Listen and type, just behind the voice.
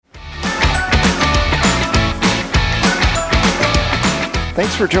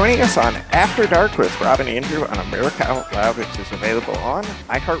Thanks for joining us on After Dark with Rob and Andrew on America Out Loud, which is available on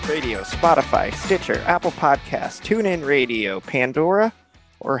iHeartRadio, Spotify, Stitcher, Apple Podcasts, TuneIn Radio, Pandora,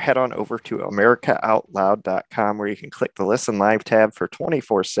 or head on over to AmericaOutloud.com where you can click the Listen Live tab for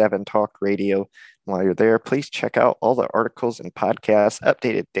 24/7 talk radio. While you're there, please check out all the articles and podcasts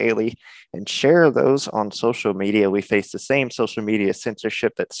updated daily and share those on social media. We face the same social media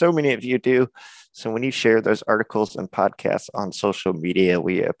censorship that so many of you do. So when you share those articles and podcasts on social media,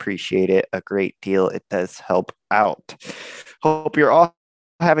 we appreciate it a great deal. It does help out. Hope you're all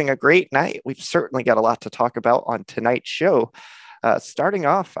having a great night. We've certainly got a lot to talk about on tonight's show. Starting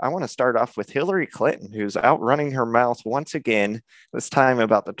off, I want to start off with Hillary Clinton, who's out running her mouth once again, this time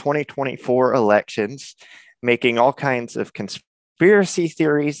about the 2024 elections, making all kinds of conspiracy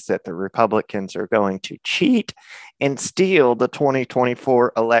theories that the Republicans are going to cheat and steal the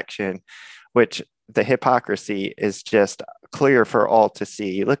 2024 election, which the hypocrisy is just clear for all to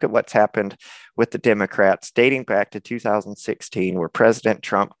see. Look at what's happened with the Democrats dating back to 2016, where President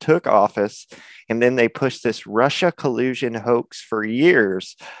Trump took office, and then they pushed this Russia collusion hoax for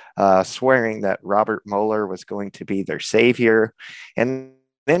years, swearing that Robert Mueller was going to be their savior. And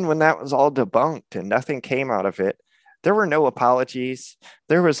then when that was all debunked and nothing came out of it, there were no apologies.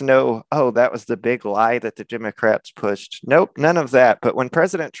 There was no, oh, that was the big lie that the Democrats pushed. Nope, none of that. But when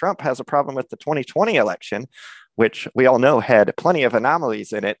President Trump has a problem with the 2020 election, which we all know had plenty of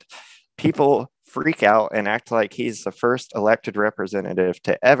anomalies in it, people freak out and act like he's the first elected representative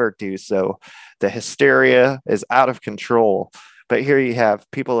to ever do so. The hysteria is out of control. But here you have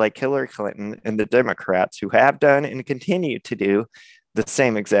people like Hillary Clinton and the Democrats who have done and continue to do the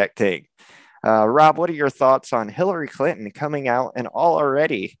same exact thing. Rob, what are your thoughts on Hillary Clinton coming out and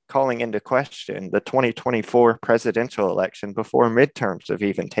already calling into question the 2024 presidential election before midterms have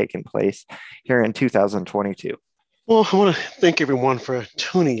even taken place here in 2022? Well, I want to thank everyone for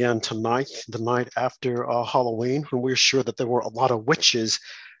tuning in tonight, the night after Halloween, when we're sure that there were a lot of witches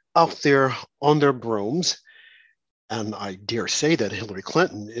out there on their brooms. And I dare say that Hillary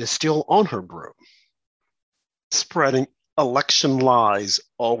Clinton is still on her broom, spreading election lies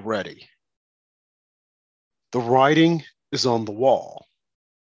already. The writing is on the wall.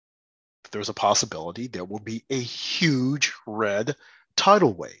 There's a possibility there will be a huge red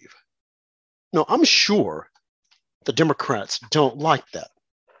tidal wave. Now, I'm sure the Democrats don't like that.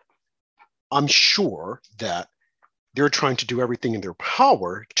 I'm sure that they're trying to do everything in their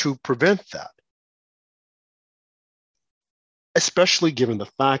power to prevent that, especially given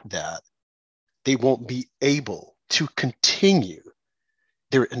the fact that they won't be able to continue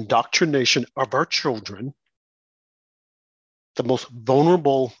their indoctrination of our children, the most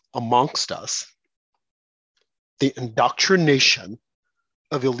vulnerable amongst us, the indoctrination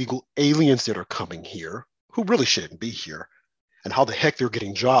of illegal aliens that are coming here who really shouldn't be here, and how the heck they're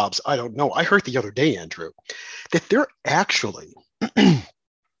getting jobs, I don't know. I heard the other day, Andrew, that they're actually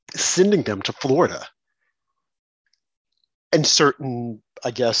sending them to Florida and certain,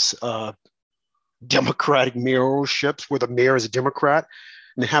 I guess, Democratic mayorships where the mayor is a Democrat,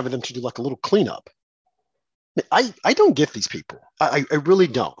 and having them to do like a little cleanup. I don't get these people. I really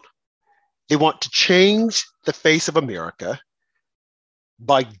don't. They want to change the face of America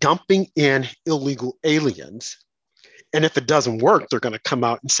by dumping in illegal aliens. And if it doesn't work, they're going to come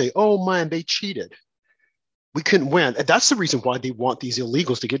out and say, oh, man, they cheated. We couldn't win. And that's the reason why they want these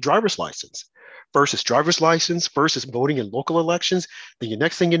illegals to get driver's license. First is driver's license, first is voting in local elections. Then the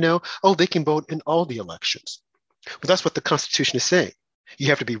next thing you know, oh, they can vote in all the elections. But that's what the Constitution is saying. You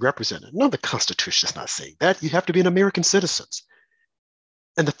have to be represented. No, the Constitution is not saying that. You have to be an American citizen.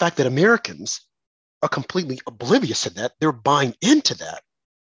 And the fact that Americans are completely oblivious to that, they're buying into that,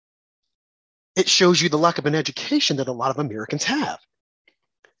 it shows you the lack of an education that a lot of Americans have.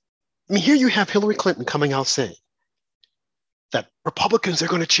 I mean, here you have Hillary Clinton coming out saying that Republicans are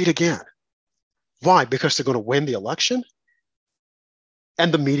going to cheat again. Why? Because they're going to win the election?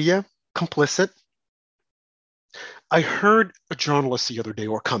 And the media complicit? I heard a journalist the other day,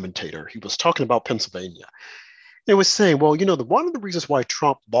 or a commentator, he was talking about Pennsylvania. They was saying, well, one of the reasons why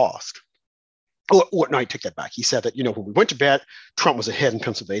Trump lost, no, I take that back. He said that, when we went to bed, Trump was ahead in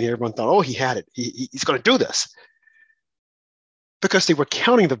Pennsylvania. Everyone thought, oh, he had it. He's going to do this. Because they were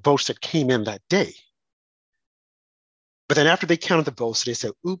counting the votes that came in that day. But then after they counted the votes, they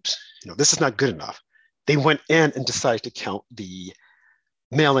said, oops, this is not good enough. They went in and decided to count the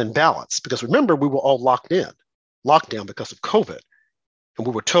mail-in ballots. Because remember, we were all locked down because of COVID. And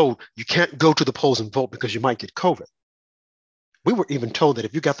we were told you can't go to the polls and vote because you might get COVID. We were even told that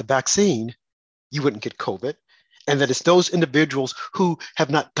if you got the vaccine, you wouldn't get COVID. And that it's those individuals who have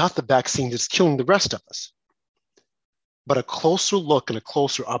not got the vaccine that's killing the rest of us. But a closer look and a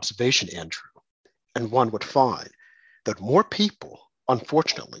closer observation, Andrew, and one would find that more people,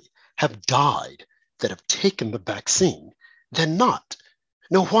 unfortunately, have died that have taken the vaccine than not.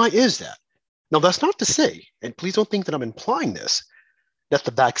 Now, why is that? Now, that's not to say, and please don't think that I'm implying this, that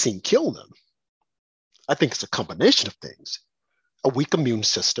the vaccine killed them. I think it's a combination of things: a weak immune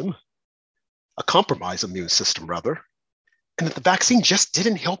system, a compromised immune system, rather, and that the vaccine just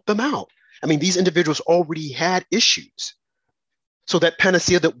didn't help them out. I mean, these individuals already had issues. So that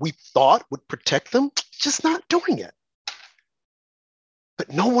panacea that we thought would protect them, just not doing it.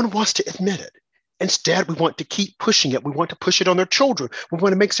 But no one wants to admit it. Instead, we want to keep pushing it. We want to push it on their children. We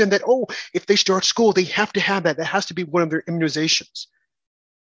want to make certain that, oh, if they start school, they have to have that. That has to be one of their immunizations.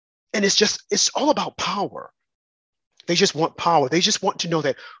 And it's all about power. They just want power. They just want to know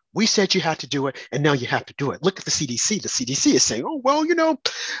that we said you had to do it, and now you have to do it. Look at the CDC. The CDC is saying, oh, well,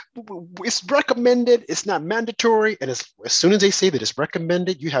 it's recommended. It's not mandatory. And as soon as they say that it's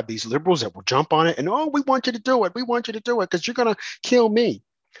recommended, you have these liberals that will jump on it and, oh, we want you to do it. We want you to do it because you're going to kill me.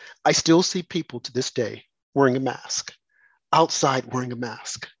 I still see people to this day wearing a mask, outside wearing a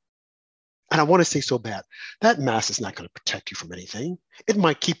mask. And I want to say so bad, that mask is not going to protect you from anything. It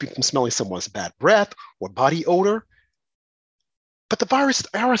might keep you from smelling someone's bad breath or body odor. But the virus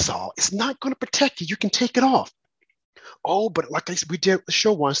aerosol is not going to protect you. You can take it off. Oh, but like we did the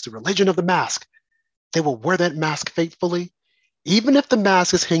show once, the religion of the mask. They will wear that mask faithfully, even if the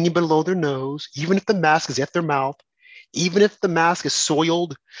mask is hanging below their nose, even if the mask is at their mouth, even if the mask is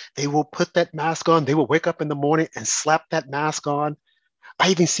soiled, they will put that mask on. They will wake up in the morning and slap that mask on.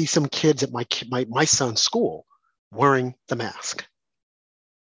 I even see some kids at my son's school wearing the mask.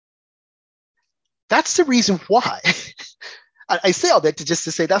 That's the reason why. I say all that to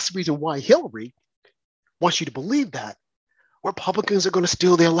say that's the reason why Hillary wants you to believe that Republicans are going to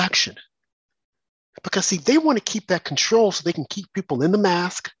steal the election. Because, see, they want to keep that control so they can keep people in the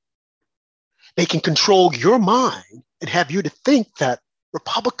mask. They can control your mind and have you to think that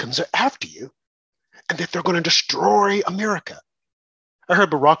Republicans are after you and that they're going to destroy America. I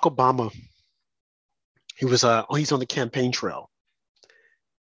heard Barack Obama, he's on the campaign trail,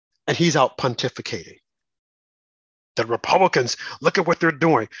 and he's out pontificating. The Republicans, look at what they're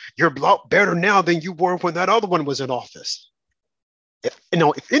doing. You're a lot better now than you were when that other one was in office. If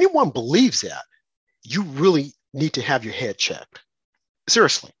anyone believes that, you really need to have your head checked.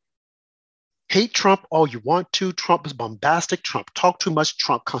 Seriously. Hate Trump all you want to. Trump is bombastic. Trump talked too much.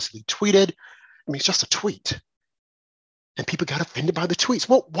 Trump constantly tweeted. I mean, it's just a tweet. And people got offended by the tweets.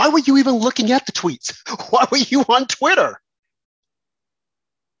 Well, why were you even looking at the tweets? Why were you on Twitter?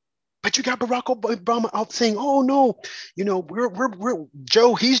 But you got Barack Obama out saying, "Oh no, we're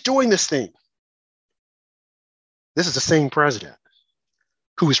Joe. He's doing this thing." This is the same president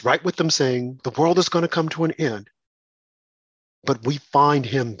who is right with them, saying the world is going to come to an end. But we find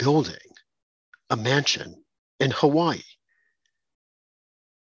him building a mansion in Hawaii.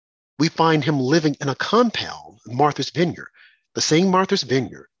 We find him living in a compound, Martha's Vineyard, the same Martha's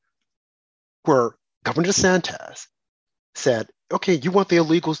Vineyard, where Governor DeSantis said, okay, you want the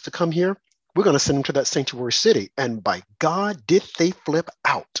illegals to come here? We're going to send them to that sanctuary city. And by God, did they flip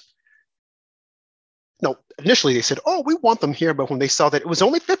out. No, initially they said, oh, we want them here. But when they saw that it was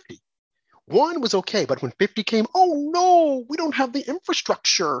only 50, one was okay. But when 50 came, oh, no, we don't have the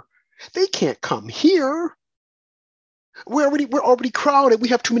infrastructure. They can't come here. We're already crowded. We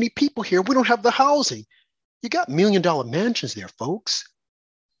have too many people here. We don't have the housing. You got $1 million mansions there, folks.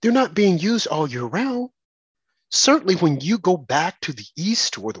 They're not being used all year round. Certainly when you go back to the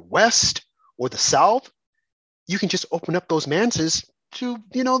east or the west or the south, you can just open up those mansions to,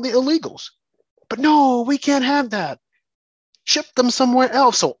 the illegals. But no, we can't have that. Ship them somewhere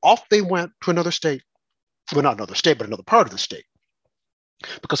else. So off they went to another state. Well, not another state, but another part of the state.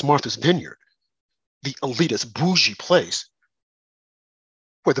 Because Martha's Vineyard, the elitist bougie place,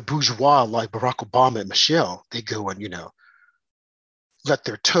 where the bourgeois like Barack Obama and Michelle, they go and, dip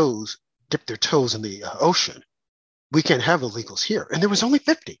their toes in the ocean. We can't have illegals here. And there was only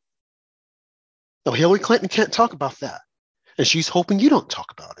 50. Now, Hillary Clinton can't talk about that. And she's hoping you don't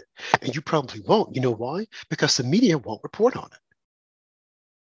talk about it. And you probably won't. You know why? Because the media won't report on it.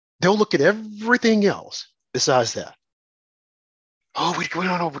 They'll look at everything else besides that. Oh, we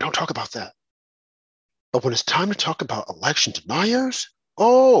don't talk about that. But when it's time to talk about election deniers,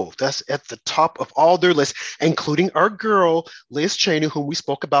 oh, that's at the top of all their lists, including our girl, Liz Cheney, whom we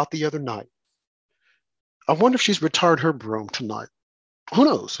spoke about the other night. I wonder if she's retired her broom tonight. Who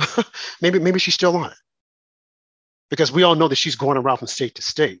knows? maybe she's still on it. Because we all know that she's going around from state to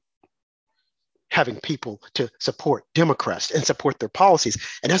state, having people to support Democrats and support their policies.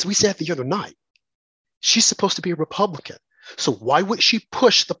 And as we said the other night, She's supposed to be a Republican. So why would she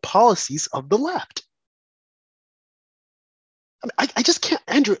push the policies of the left? I just can't,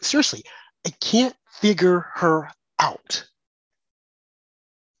 Andrew, seriously, I can't figure her out.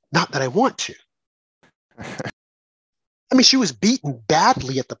 Not that I want to. I mean, she was beaten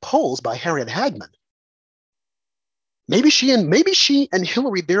badly at the polls by Harriet Hagman. Maybe she and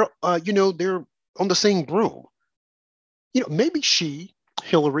Hillary, they're on the same broom. Maybe she,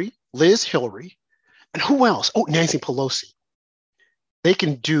 Hillary, Liz Hillary, and who else? Oh, Nancy Pelosi. They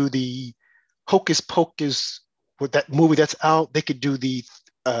can do the Hocus Pocus with that movie that's out. They could do the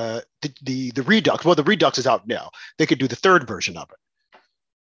Redux. Well, the Redux is out now. They could do the third version of it.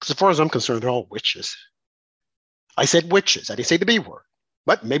 Because as far as I'm concerned, they're all witches. I said witches. I didn't say the B word.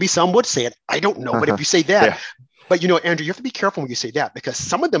 But maybe some would say it. I don't know. But if you say that, but Andrew, you have to be careful when you say that, because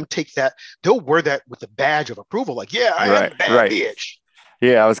some of them take that, they'll wear that with a badge of approval. Like, yeah, I am a bad bitch.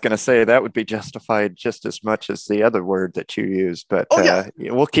 Yeah, I was going to say that would be justified just as much as the other word that you use. But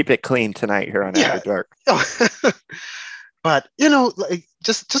we'll keep it clean tonight here on After Dark. But, like,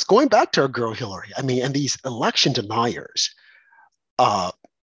 just going back to our girl Hillary, I mean, and these election deniers, I'm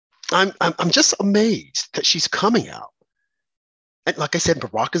just amazed that she's coming out. And like I said,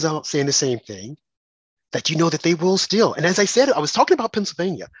 Barack is out saying the same thing, that that they will steal. And as I said, I was talking about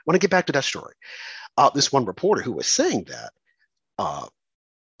Pennsylvania. I want to get back to that story. This one reporter who was saying that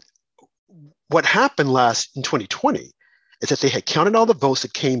what happened in 2020 is that they had counted all the votes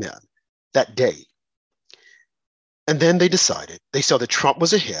that came in that day. And then they saw that Trump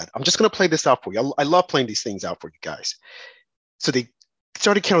was ahead. I'm just going to play this out for you. I love playing these things out for you guys. So they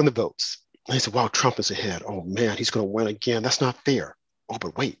started counting the votes. And they said, wow, Trump is ahead. Oh man, he's going to win again. That's not fair. Oh,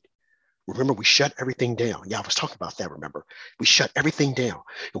 but wait. Remember, we shut everything down. Yeah, I was talking about that, remember? We shut everything down.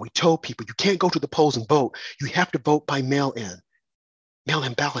 And we told people, you can't go to the polls and vote. You have to vote by mail-in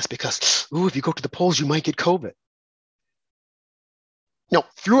ballots, because, if you go to the polls, you might get COVID. Now,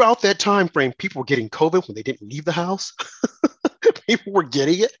 throughout that time frame, people were getting COVID when they didn't leave the house. People were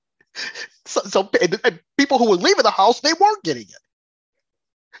getting it. So people who were leaving the house, they weren't getting it.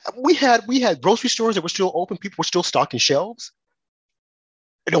 We had grocery stores that were still open. People were still stocking shelves.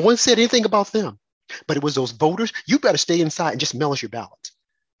 No one said anything about them, but it was those voters. You better stay inside and just mail us your ballots.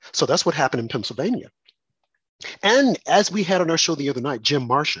 So that's what happened in Pennsylvania. And as we had on our show the other night, Jim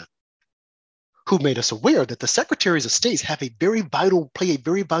Marsha, who made us aware that the secretaries of states play a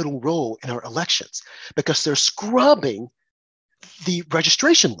very vital role in our elections, because they're scrubbing the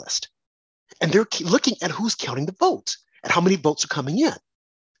registration list, and they're looking at who's counting the votes and how many votes are coming in.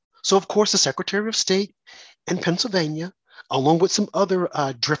 So of course, the Secretary of State in Pennsylvania, along with some other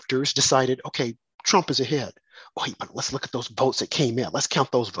drifters, decided, okay, Trump is ahead. Wait, but let's look at those votes that came in. Let's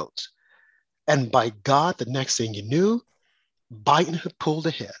count those votes. And by God, the next thing you knew, Biden had pulled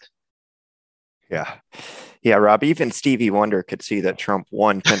ahead. Yeah, Rob, even Stevie Wonder could see that Trump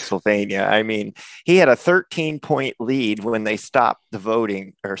won Pennsylvania. I mean, he had a 13-point lead when they stopped the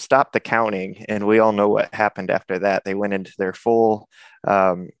voting or stopped the counting. And we all know what happened after that. They went into their full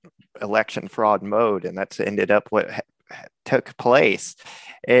election fraud mode, and that's ended up what took place.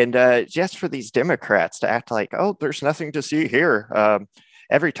 And just for these Democrats to act like, oh, there's nothing to see here.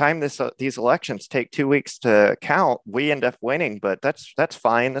 Every time these elections take 2 weeks to count, we end up winning, but that's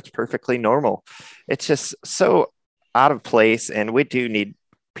fine. That's perfectly normal. It's just so out of place, and we do need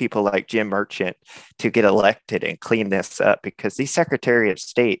people like Jim Merchant to get elected and clean this up, because these Secretary of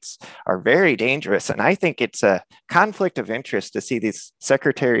States are very dangerous. And I think it's a conflict of interest to see these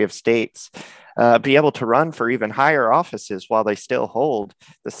Secretary of States be able to run for even higher offices while they still hold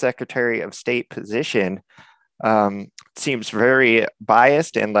the Secretary of State position. Seems very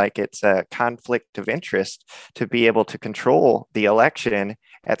biased, and like it's a conflict of interest to be able to control the election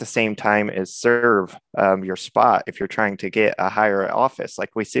at the same time as serve your spot if you're trying to get a higher office. Like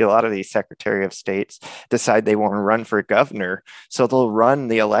we see a lot of these Secretary of States decide they want to run for governor, so they'll run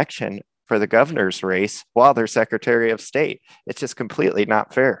the election for the governor's race while they're Secretary of State. It's just completely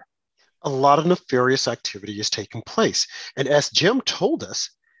not fair. A lot of nefarious activity is taking place. And as Jim told us,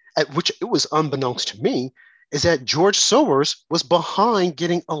 at which it was unbeknownst to me, is that George Soros was behind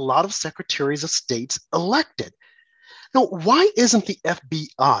getting a lot of secretaries of states elected. Now, why isn't the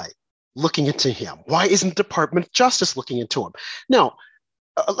FBI looking into him? Why isn't the Department of Justice looking into him? Now,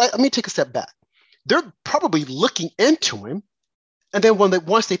 let me take a step back. They're probably looking into him. And then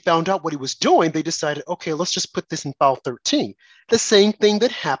once they found out what he was doing, they decided, okay, let's just put this in file 13. The same thing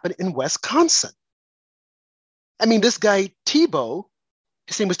that happened in Wisconsin. I mean, this guy, Tebow,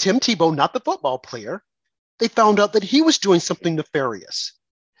 his name was Tim Tebow, not the football player. They found out that he was doing something nefarious.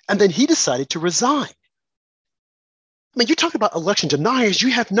 And then he decided to resign. I mean, you talk about election deniers, you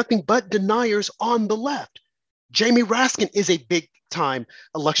have nothing but deniers on the left. Jamie Raskin is a big time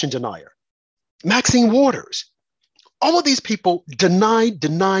election denier. Maxine Waters. All of these people deny,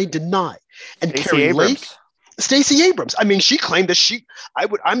 deny, deny. And Stacey Carrie Lake, Abrams. Stacey Abrams. I mean, she claimed that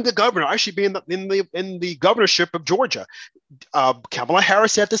I'm the governor. I should be in the governorship of Georgia. Kamala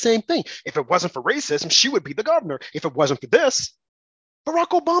Harris said the same thing. If it wasn't for racism, she would be the governor. If it wasn't for this, Barack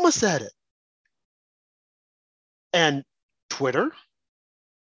Obama said it. And Twitter,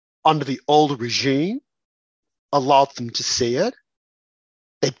 under the old regime, allowed them to say it.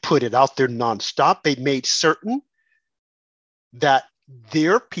 They put it out there nonstop. They made certain that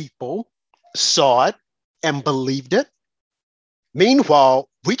their people saw it and believed it. Meanwhile,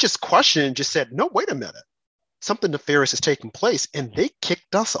 we just questioned and just said, no, wait a minute. Something nefarious is taking place. And they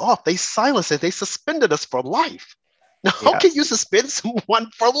kicked us off. They silenced us. They suspended us for life. Now, how can you suspend someone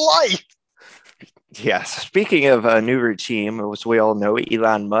for life? Yes. Speaking of a new regime, as we all know,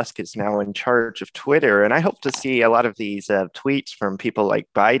 Elon Musk is now in charge of Twitter. And I hope to see a lot of these tweets from people like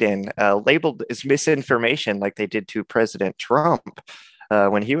Biden labeled as misinformation, like they did to President Trump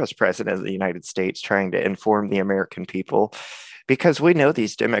when he was president of the United States, trying to inform the American people. Because we know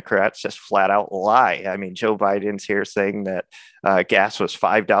these Democrats just flat out lie. I mean, Joe Biden's here saying that gas was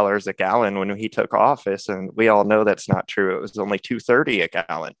 $5 a gallon when he took office, and we all know that's not true. It was only $2.30 a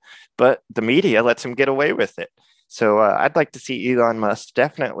gallon, but the media lets him get away with it. So I'd like to see Elon Musk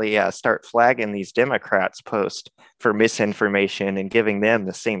definitely start flagging these Democrats post for misinformation and giving them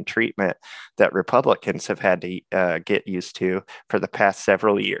the same treatment that Republicans have had to get used to for the past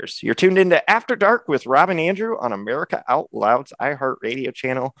several years. You're tuned into After Dark with Rob and Andrew on America Out Loud's iHeartRadio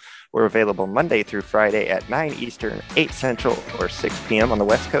channel. We're available Monday through Friday at 9 Eastern, 8 Central, or 6 p.m. on the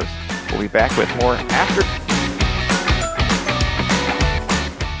West Coast. We'll be back with more after.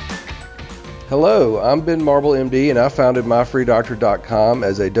 Hello, I'm Ben Marble, MD, and I founded MyFreeDoctor.com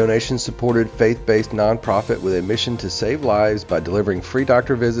as a donation-supported, faith-based nonprofit with a mission to save lives by delivering free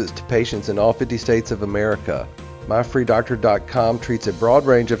doctor visits to patients in all 50 states of America. MyFreeDoctor.com treats a broad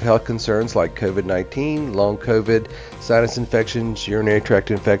range of health concerns like COVID-19, long COVID, sinus infections, urinary tract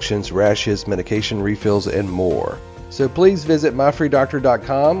infections, rashes, medication refills, and more. So please visit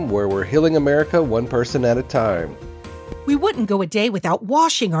MyFreeDoctor.com, where we're healing America one person at a time. We wouldn't go a day without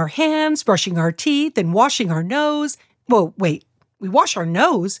washing our hands, brushing our teeth, and washing our nose. Whoa, wait, we wash our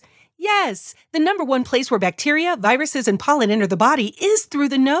nose? Yes, the number one place where bacteria, viruses, and pollen enter the body is through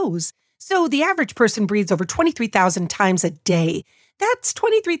the nose. So the average person breathes over 23,000 times a day. That's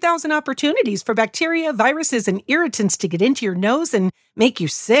 23,000 opportunities for bacteria, viruses, and irritants to get into your nose and make you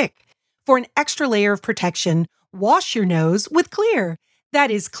sick. For an extra layer of protection, wash your nose with Xlear. That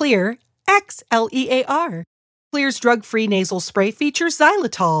is Xlear, Xlear. Xlear's drug-free nasal spray features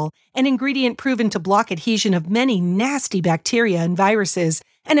xylitol, an ingredient proven to block adhesion of many nasty bacteria and viruses,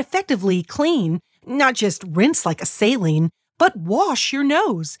 and effectively clean, not just rinse like a saline, but wash your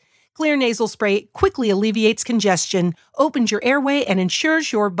nose. Xlear nasal spray quickly alleviates congestion, opens your airway, and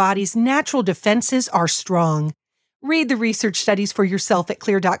ensures your body's natural defenses are strong. Read the research studies for yourself at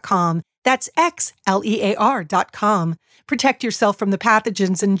Xlear.com. That's Xlear.com. Protect yourself from the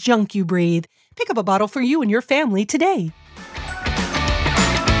pathogens and junk you breathe. Pick up a bottle for you and your family today.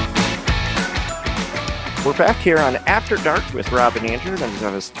 We're back here on After Dark with Rob and Andrew. And as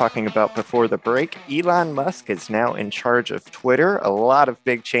I was talking about before the break, Elon Musk is now in charge of Twitter. A lot of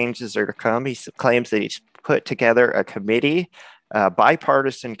big changes are to come. He claims that he's put together a committee, a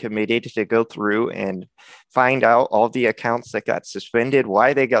bipartisan committee, to go through and find out all the accounts that got suspended,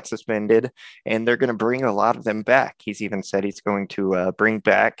 why they got suspended, and they're going to bring a lot of them back. He's even said he's going to bring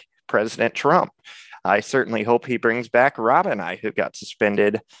back President Trump. I certainly hope he brings back Rob and I, who got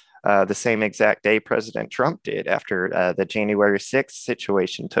suspended the same exact day President Trump did after the January 6th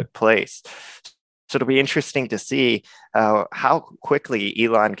situation took place. So it'll be interesting to see how quickly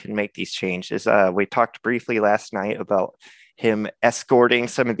Elon can make these changes. We talked briefly last night about him escorting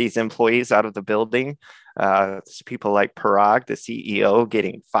some of these employees out of the building. People like Parag, the CEO,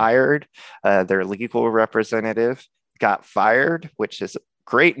 getting fired. Their legal representative got fired, which is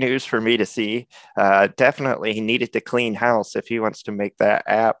great news for me to see. Definitely he needed to clean house if he wants to make that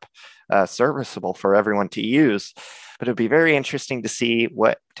app serviceable for everyone to use. But it'll be very interesting to see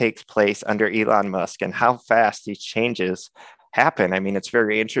what takes place under Elon Musk and how fast these changes happen. I mean, it's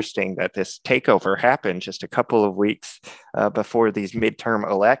very interesting that this takeover happened just a couple of weeks before these midterm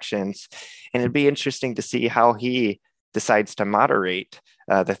elections. And it'd be interesting to see how he decides to moderate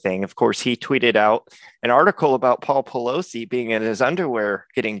the thing. Of course, he tweeted out an article about Paul Pelosi being in his underwear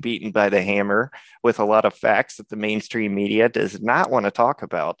getting beaten by the hammer with a lot of facts that the mainstream media does not want to talk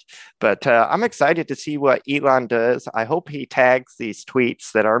about. But I'm excited to see what Elon does. I hope he tags these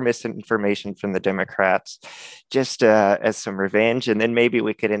tweets that are misinformation from the Democrats just as some revenge. And then maybe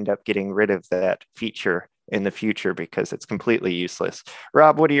we could end up getting rid of that feature in the future because it's completely useless.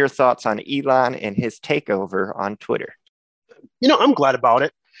 Rob, what are your thoughts on Elon and his takeover on Twitter? I'm glad about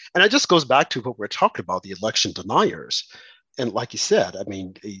it. And it just goes back to what we're talking about, the election deniers. And like you said, I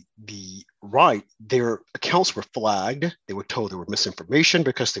mean, the right, their accounts were flagged. They were told there were misinformation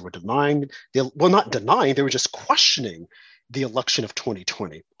because they were denying, not denying, they were just questioning the election of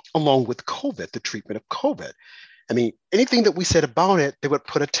 2020, along with COVID, the treatment of COVID. I mean, anything that we said about it, they would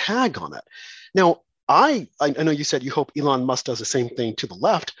put a tag on it. Now, I know you said you hope Elon Musk does the same thing to the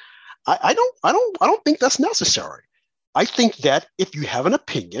left. I don't think that's necessary. I think that if you have an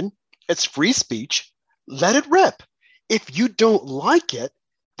opinion, it's free speech, let it rip. If you don't like it,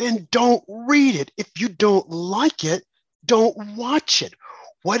 then don't read it. If you don't like it, don't watch it.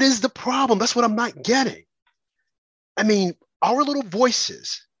 What is the problem? That's what I'm not getting. I mean, our little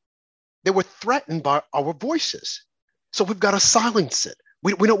voices, they were threatened by our voices. So we've got to silence it.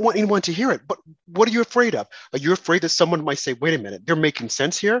 We don't want anyone to hear it. But what are you afraid of? Are you afraid that someone might say, wait a minute, they're making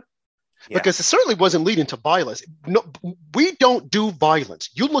sense here? Yeah. Because it certainly wasn't leading to violence. No, we don't do violence.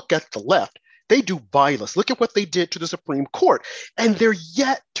 You look at the left, they do violence. Look at what they did to the Supreme Court. And they're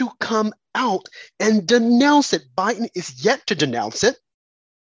yet to come out and denounce it. Biden is yet to denounce it.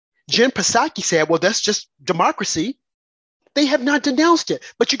 Jen Psaki said, well, that's just democracy. They have not denounced it.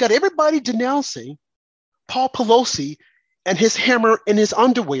 But you got everybody denouncing Paul Pelosi and his hammer in his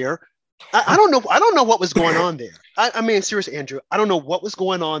underwear. I don't know. I don't know what was going on there. I mean, seriously, Andrew, I don't know what was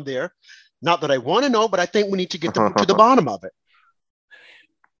going on there. Not that I want to know, but I think we need to get to the bottom of it.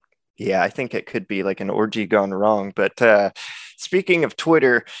 Yeah, I think it could be like an orgy gone wrong. But speaking of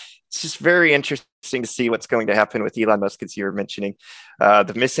Twitter, it's just very interesting to see what's going to happen with Elon Musk, as you were mentioning.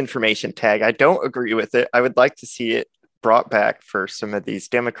 The misinformation tag, I don't agree with it. I would like to see it brought back for some of these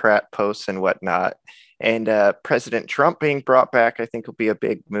Democrat posts and whatnot. And President Trump being brought back, I think will be a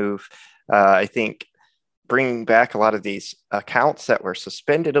big move. I think bringing back a lot of these accounts that were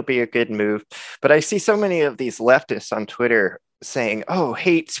suspended will be a good move. But I see so many of these leftists on Twitter saying, oh,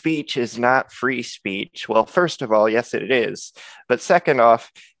 hate speech is not free speech. Well, first of all, yes, it is. But second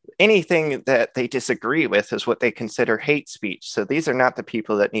off, anything that they disagree with is what they consider hate speech. So these are not the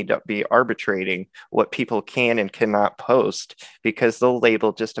people that need to be arbitrating what people can and cannot post, because they'll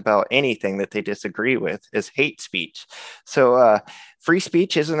label just about anything that they disagree with as hate speech. So free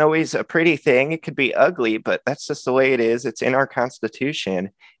speech isn't always a pretty thing. It could be ugly, but that's just the way it is. It's in our Constitution.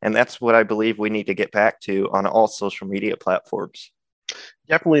 And that's what I believe we need to get back to on all social media platforms.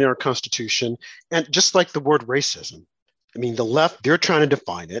 Definitely in our Constitution. And just like the word racism, I mean, the left, they're trying to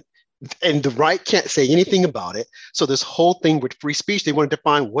define it, and the right can't say anything about it. So this whole thing with free speech, they want to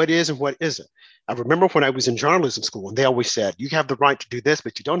define what is and what isn't. I remember when I was in journalism school, and they always said, you have the right to do this,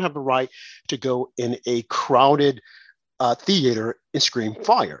 but you don't have the right to go in a crowded theater and scream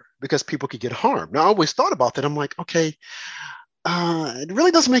fire, because people could get harmed. Now, I always thought about that. I'm like, okay, it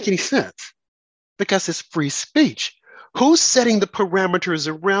really doesn't make any sense, because it's free speech. Who's setting the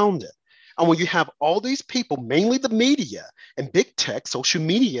parameters around it? And when you have all these people, mainly the media and big tech, social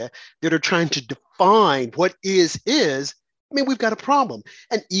media, that are trying to define what is, I mean, we've got a problem.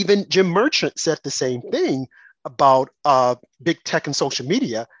 And even Jim Merchant said the same thing about big tech and social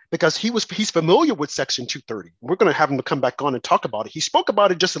media, because he's familiar with Section 230. We're going to have him to come back on and talk about it. He spoke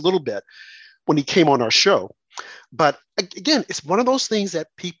about it just a little bit when he came on our show. But again, it's one of those things that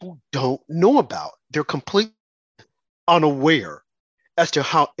people don't know about. They're completely unaware as to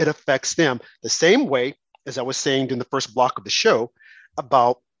how it affects them. The same way, as I was saying in the first block of the show,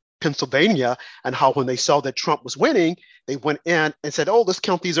 about Pennsylvania, and how when they saw that Trump was winning, they went in and said, oh, let's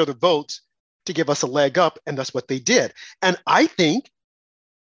count these other votes to give us a leg up. And that's what they did. And I think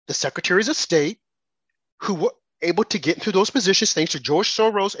the secretaries of state who were able to get into those positions, thanks to George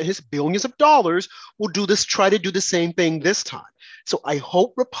Soros and his billions of dollars, will try to do the same thing this time. So I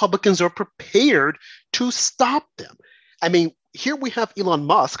hope Republicans are prepared to stop them. I mean, here we have Elon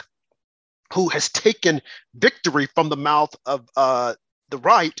Musk, who has taken victory from the mouth of the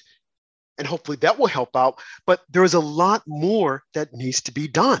right, and hopefully that will help out. But there's a lot more that needs to be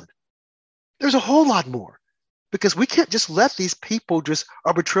done. There's a whole lot more, because we can't just let these people just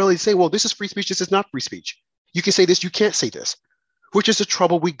arbitrarily say, well, this is free speech, this is not free speech. You can say this, you can't say this, which is the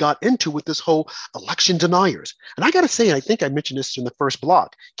trouble we got into with this whole election deniers. And I got to say, I think I mentioned this in the first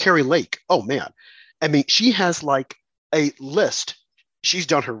block, Carrie Lake. Oh, man. I mean, she has like a list. She's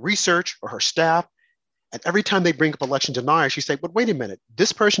done her research, or her staff, and every time they bring up election denier, she say, but wait a minute,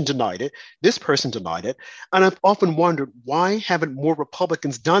 this person denied it, this person denied it. And I've often wondered, why haven't more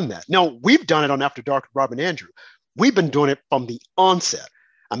Republicans done that? Now, we've done it on After Dark with Rob and Andrew. We've been doing it from the onset.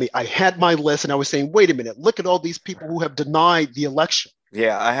 I mean, I had my list and I was saying, wait a minute, look at all these people who have denied the election.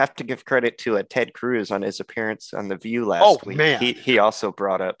 Yeah, I have to give credit to Ted Cruz on his appearance on The View last week. Man. He also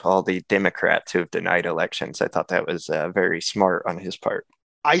brought up all the Democrats who have denied elections. I thought that was very smart on his part.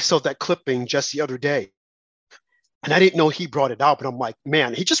 I saw that clipping just the other day, and I didn't know he brought it out, but I'm like,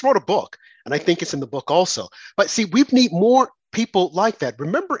 man, he just wrote a book, and I think it's in the book also. But see, we need more people like that.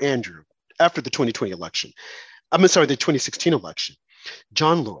 Remember, Andrew, after the 2020 election, the 2016 election,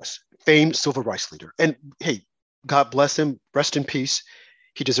 John Lewis, famed civil rights leader, and hey, God bless him, rest in peace.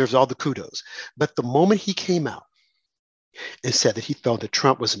 He deserves all the kudos. But the moment he came out and said that he felt that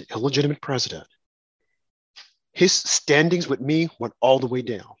Trump was an illegitimate president, his standings with me went all the way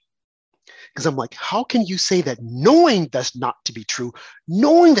down. Because I'm like, how can you say that knowing that's not to be true,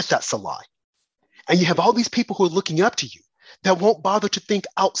 knowing that that's a lie? And you have all these people who are looking up to you that won't bother to think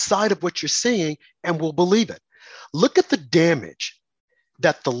outside of what you're saying and will believe it. Look at the damage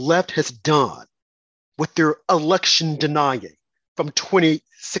that the left has done with their election denying from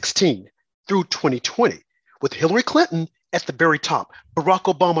 2016 through 2020, with Hillary Clinton at the very top, Barack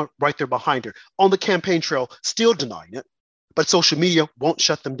Obama right there behind her, on the campaign trail, still denying it, but social media won't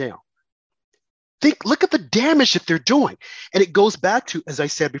shut them down. Look at the damage that they're doing. And it goes back to, as I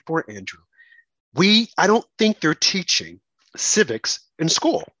said before, Andrew, I don't think they're teaching civics in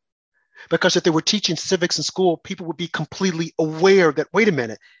school. Because if they were teaching civics in school, people would be completely aware that, wait a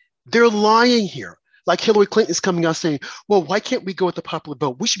minute, they're lying here. Like Hillary Clinton is coming out saying, well, why can't we go with the popular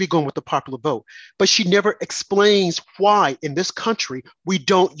vote? We should be going with the popular vote. But she never explains why in this country we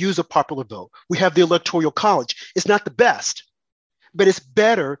don't use a popular vote. We have the Electoral College. It's not the best, but it's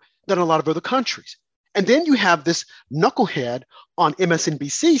better than a lot of other countries. And then you have this knucklehead on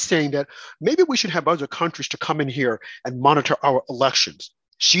MSNBC saying that maybe we should have other countries to come in here and monitor our elections.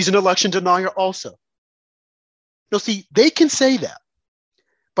 She's an election denier also. No, see, they can say that.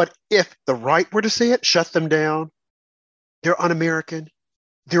 But if the right were to say it, shut them down. They're un-American.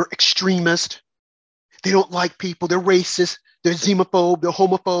 They're extremist. They don't like people. They're racist. They're xenophobe. They're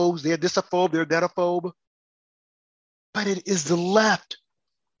homophobes. They're thisophobe. They're thatophobe. But it is the left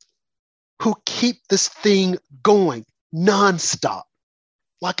who keep this thing going nonstop.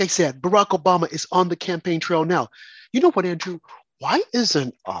 Like I said, Barack Obama is on the campaign trail now. You know what, Andrew? Why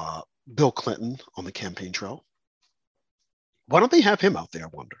isn't Bill Clinton on the campaign trail? Why don't they have him out there, I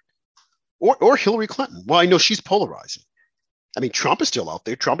wonder? Or Hillary Clinton? Well, I know she's polarizing. I mean, Trump is still out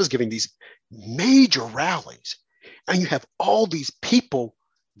there. Trump is giving these major rallies. And you have all these people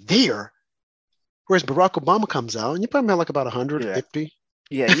there. Whereas Barack Obama comes out, and you probably have like about 150. Yeah.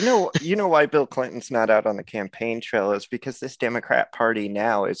 Yeah, you know why Bill Clinton's not out on the campaign trail is because this Democrat Party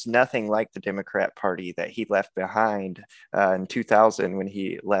now is nothing like the Democrat Party that he left behind in 2000 when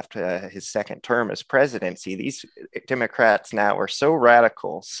he left his second term as presidency. These Democrats now are so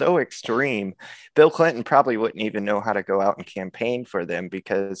radical, so extreme. Bill Clinton probably wouldn't even know how to go out and campaign for them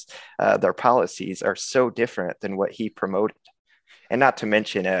because their policies are so different than what he promoted. And not to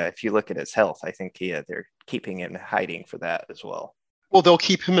mention, if you look at his health, I think they're keeping him in hiding for that as well. Well, they'll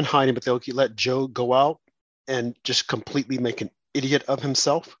keep him in hiding, but they'll let Joe go out and just completely make an idiot of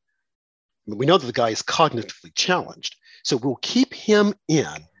himself. I mean, we know that the guy is cognitively challenged, so we'll keep him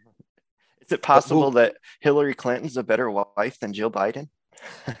in. Is it possible that Hillary Clinton's a better wife than Jill Biden?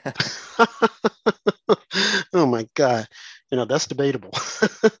 Oh my God. That's debatable.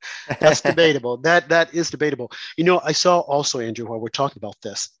 That's debatable. That is debatable. I saw also, Andrew, while we're talking about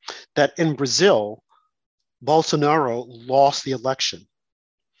this, that in Brazil, Bolsonaro lost the election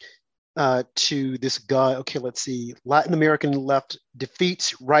to this guy. Okay, let's see. Latin American left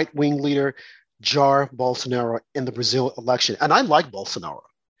defeats right-wing leader Jair Bolsonaro in the Brazil election. And I like Bolsonaro.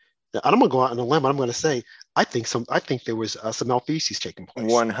 Now, I'm going to go out on a limb. I'm going to say I think there was some malfeasance taking place.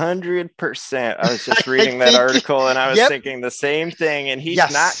 100%. I was just reading that article and I was thinking the same thing. And he's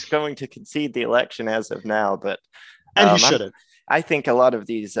not going to concede the election as of now, but he shouldn't. I think a lot of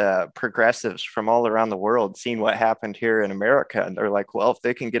these progressives from all around the world seen what happened here in America, and they're like, well, if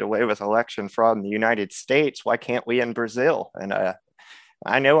they can get away with election fraud in the United States, why can't we in Brazil? And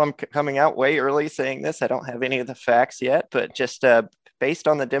I know I'm coming out way early saying this. I don't have any of the facts yet, but just based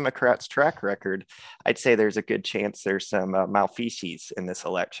on the Democrats' track record, I'd say there's a good chance there's some malfeasance in this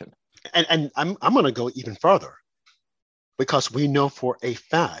election. And I'm going to go even further, because we know for a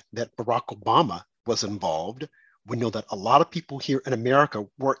fact that Barack Obama was involved We know that a lot of people here in America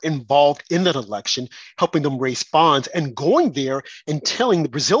were involved in that election, helping them raise funds and going there and telling the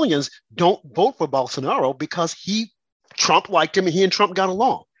Brazilians, don't vote for Bolsonaro because Trump liked him and he and Trump got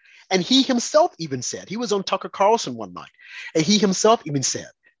along. And he himself even said, he was on Tucker Carlson one night, and he himself even said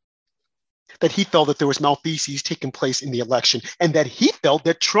that he felt that there was malfeasance taking place in the election and that he felt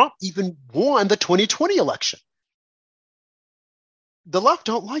that Trump even won the 2020 election. The left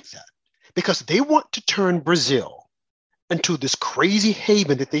don't like that because they want to turn Brazil into this crazy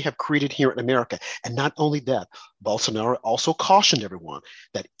haven that they have created here in America. And not only that, Bolsonaro also cautioned everyone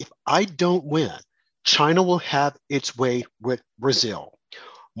that if I don't win, China will have its way with Brazil.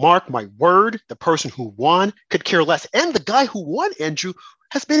 Mark my word, the person who won could care less. And the guy who won, Andrew,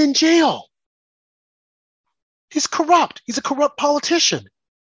 has been in jail. He's corrupt. He's a corrupt politician.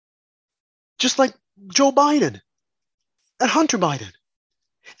 Just like Joe Biden and Hunter Biden.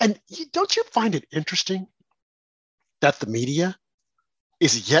 And don't you find it interesting that the media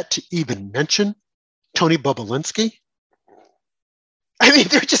is yet to even mention Tony Bobulinski? I mean,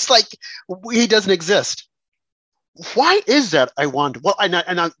 they're just like, he doesn't exist. Why is that, I wonder? Well,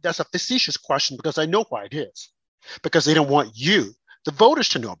 that's a facetious question because I know why it is. Because they don't want you, the voters,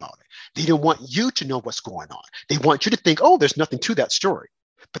 to know about it. They don't want you to know what's going on. They want you to think, oh, there's nothing to that story.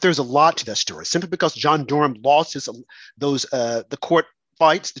 But there's a lot to that story. Simply because John Durham lost the court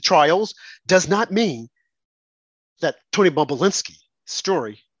fights, the trials, does not mean that Tony Bobulinski's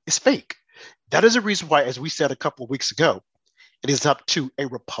story is fake. That is a reason why, as we said a couple of weeks ago, it is up to a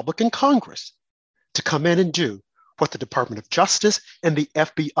Republican Congress to come in and do what the Department of Justice and the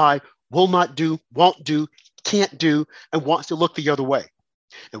FBI will not do, won't do, can't do, and wants to look the other way.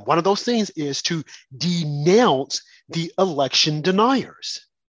 And one of those things is to denounce the election deniers.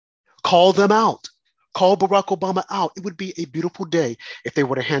 Call them out. Call Barack Obama out. It would be a beautiful day if they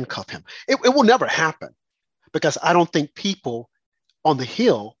were to handcuff him. It will never happen because I don't think people on the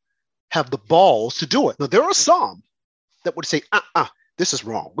Hill have the balls to do it. Now, there are some that would say, this is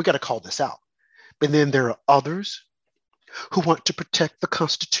wrong. We got to call this out. But then there are others who want to protect the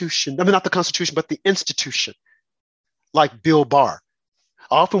Constitution. I mean, not the Constitution, but the institution, like Bill Barr.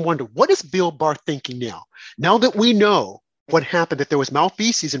 I often wonder, what is Bill Barr thinking now? Now that we know what happened, that there was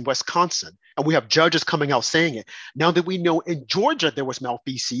malfeasance in Wisconsin, and we have judges coming out saying it. Now that we know in Georgia there was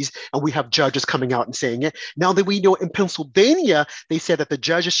malfeasance, and we have judges coming out and saying it. Now that we know in Pennsylvania, they said that the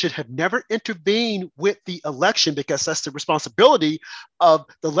judges should have never intervened with the election because that's the responsibility of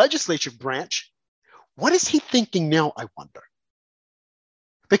the legislative branch. What is he thinking now, I wonder?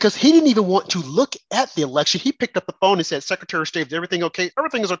 Because he didn't even want to look at the election. He picked up the phone and said, Secretary of State, is everything okay?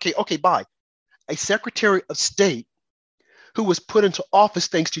 Everything is okay. Okay, bye. A Secretary of State who was put into office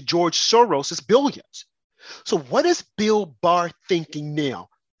thanks to George Soros' billions. So what is Bill Barr thinking now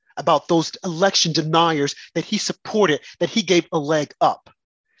about those election deniers that he supported, that he gave a leg up?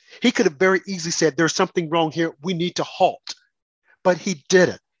 He could have very easily said, there's something wrong here. We need to halt. But he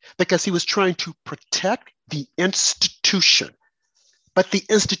didn't because he was trying to protect the institution. But the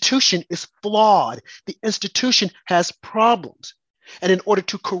institution is flawed. The institution has problems. And in order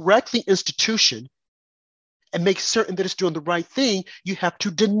to correct the institution and make certain that it's doing the right thing, you have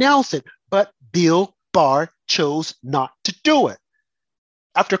to denounce it. But Bill Barr chose not to do it.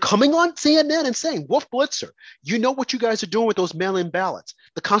 After coming on CNN and saying, Wolf Blitzer, you know what you guys are doing with those mail-in ballots.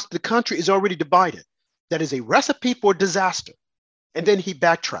 The country is already divided. That is a recipe for disaster. And then he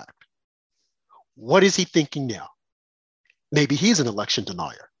backtracked. What is he thinking now? Maybe he's an election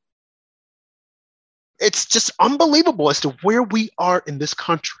denier. It's just unbelievable as to where we are in this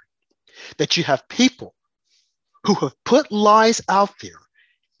country, that you have people who have put lies out there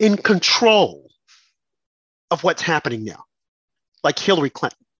in control of what's happening now, like Hillary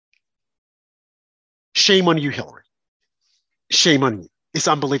Clinton. Shame on you, Hillary. Shame on you. It's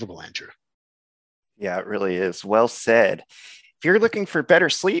unbelievable, Andrew. Yeah, it really is. Well said. If you're looking for better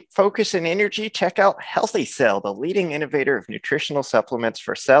sleep, focus, and energy, check out Healthy Cell, the leading innovator of nutritional supplements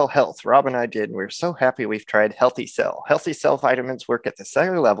for cell health. Rob and I did, and we're so happy we've tried Healthy Cell. Healthy Cell vitamins work at the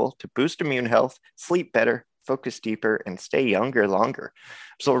cellular level to boost immune health, sleep better, focus deeper, and stay younger longer.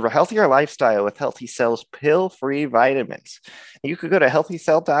 Absorb a healthier lifestyle with Healthy Cell's pill-free vitamins. You could go to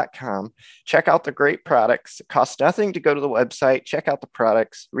healthycell.com, check out the great products. It costs nothing to go to the website, check out the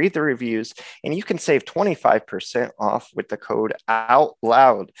products, read the reviews, and you can save 25% off with the code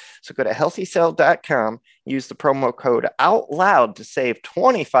OUTLOUD. So go to healthycell.com, use the promo code OUTLOUD to save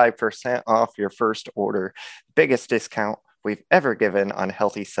 25% off your first order. Biggest discount we've ever given on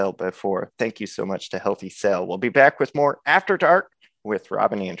Healthy Cell before. Thank you so much to Healthy Cell. We'll be back with more After Dark with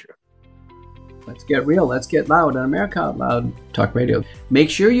Rob and Andrew. Let's get real. Let's get loud on America Out Loud Talk Radio. Make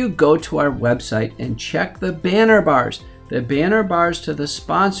sure you go to our website and check the banner bars. The banner bars to the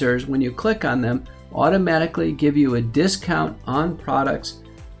sponsors, when you click on them, automatically give you a discount on products.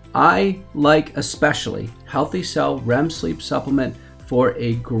 I like especially Healthy Cell REM Sleep Supplement for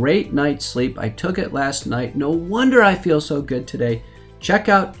a great night's sleep. I took it last night. No wonder I feel so good today. Check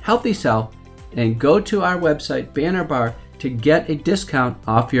out Healthy Cell and go to our website, banner bar, to get a discount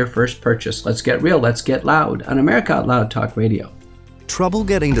off your first purchase. Let's get real. Let's get loud on America Out Loud Talk Radio. Trouble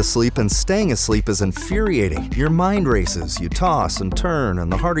getting to sleep and staying asleep is infuriating. Your mind races, you toss and turn, and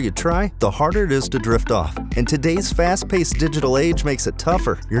the harder you try, the harder it is to drift off. And today's fast-paced digital age makes it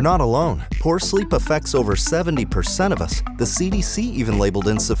tougher. You're not alone. Poor sleep affects over 70% of us. The CDC even labeled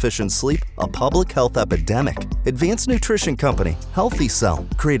insufficient sleep a public health epidemic. Advanced nutrition company Healthy Cell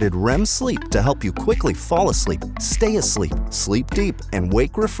created REM sleep to help you quickly fall asleep, stay asleep, sleep deep, and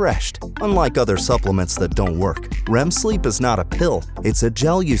wake refreshed. Unlike other supplements that don't work, REM sleep is not a pill. It's a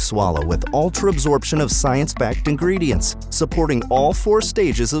gel you swallow with ultra-absorption of science-backed ingredients, supporting all 4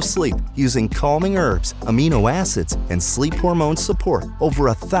 stages of sleep using calming herbs, amino acids, and sleep hormone support. Over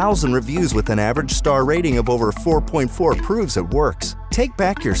 1,000 reviews with an average star rating of over 4.4 proves it works. Take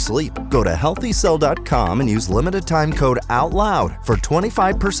back your sleep. Go to healthycell.com and use limited time code OUTLOUD for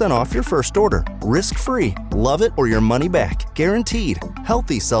 25% off your first order. Risk-free. Love it or your money back. Guaranteed.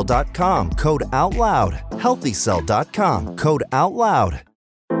 Healthycell.com code OUTLOUD. Healthycell.com code OUTLOUD.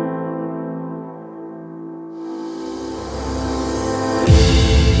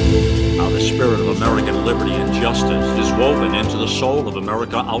 Now the spirit of American liberty and justice is woven into the soul of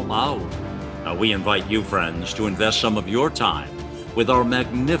America Out Loud. Now we invite you, friends, to invest some of your time with our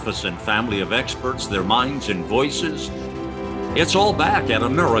magnificent family of experts, their minds and voices. It's all back at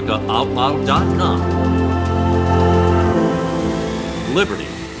AmericaOutloud.com. Liberty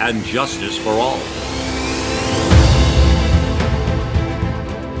and justice for all.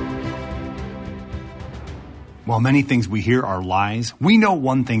 While many things we hear are lies, we know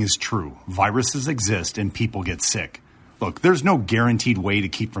one thing is true. Viruses exist and people get sick. Look, there's no guaranteed way to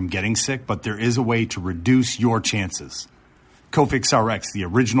keep from getting sick, but there is a way to reduce your chances. Cofix RX, the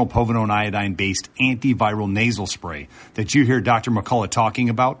original povidone iodine-based antiviral nasal spray that you hear Dr. McCullough talking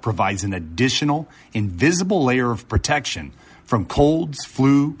about, provides an additional invisible layer of protection from colds,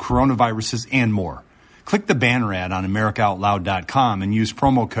 flu, coronaviruses, and more. Click the banner ad on AmericaOutloud.com and use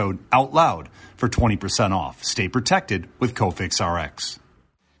promo code OUTLOUD for 20% off. Stay protected with Cofix RX.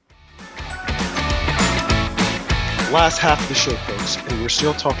 Last half of the show, folks, and we're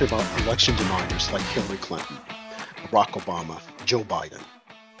still talking about election deniers like Hillary Clinton, Barack Obama, Joe Biden,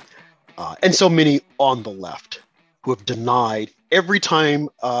 and so many on the left who have denied every time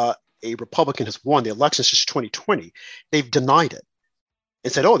a Republican has won the election since 2020, they've denied it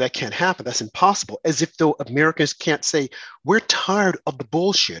and said, oh, that can't happen. That's impossible. As if though Americans can't say, we're tired of the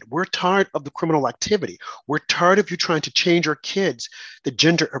bullshit. We're tired of the criminal activity. We're tired of you trying to change our kids, the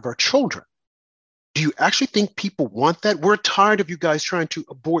gender of our children. Do you actually think people want that? We're tired of you guys trying to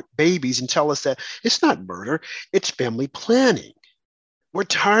abort babies and tell us that it's not murder, it's family planning. We're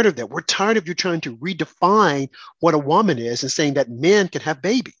tired of that. We're tired of you trying to redefine what a woman is and saying that men can have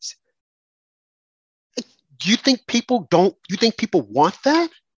babies. Do you think people want that?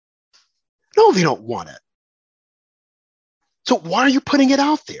 No, they don't want it. So why are you putting it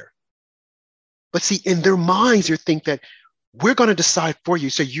out there? But see, in their minds, they think that we're going to decide for you,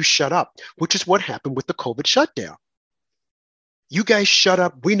 so you shut up, which is what happened with the COVID shutdown. You guys shut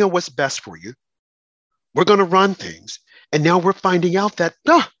up. We know what's best for you. We're going to run things. And now we're finding out that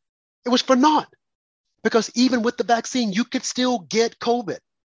it was for naught. Because even with the vaccine, you could still get COVID.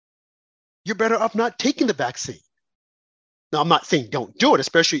 You're better off not taking the vaccine. Now, I'm not saying don't do it,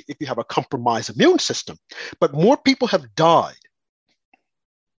 especially if you have a compromised immune system. But more people have died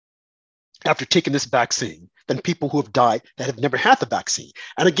after taking this vaccine than people who have died that have never had the vaccine.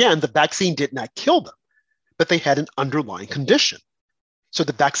 And again, the vaccine did not kill them, but they had an underlying condition. So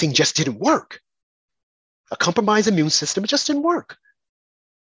the vaccine just didn't work. A compromised immune system, it just didn't work.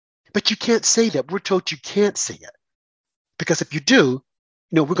 But you can't say that. We're told you can't say it. Because if you do,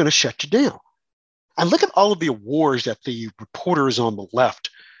 we're going to shut you down. And look at all of the awards that the reporters on the left,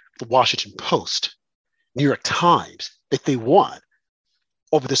 the Washington Post, New York Times, that they won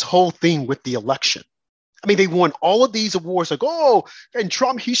over this whole thing with the election. I mean, they won all of these awards like, and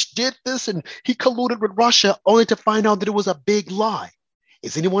Trump, he did this and he colluded with Russia, only to find out that it was a big lie.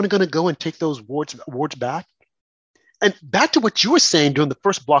 Is anyone going to go and take those awards back? And back to what you were saying during the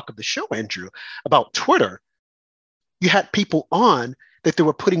first block of the show, Andrew, about Twitter, you had people on that they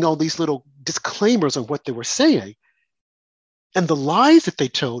were putting all these little disclaimers on what they were saying. And the lies that they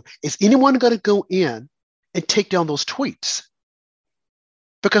told, is anyone going to go in and take down those tweets?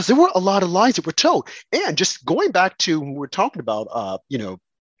 Because there were a lot of lies that were told. And just going back to when we're talking about,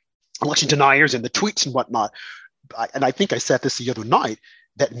 election deniers and the tweets and whatnot, and I think I said this the other night,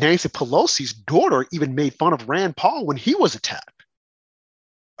 that Nancy Pelosi's daughter even made fun of Rand Paul when he was attacked.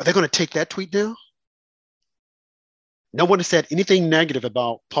 Are they going to take that tweet down? No one has said anything negative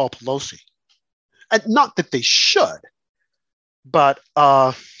about Paul Pelosi. And not that they should, but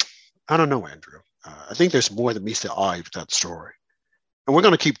I don't know, Andrew. I think there's more than meets the eye with that story. And we're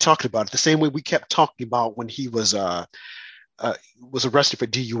going to keep talking about it the same way we kept talking about when he was arrested for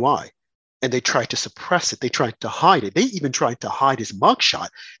DUI. And they tried to suppress it. They tried to hide it. They even tried to hide his mugshot.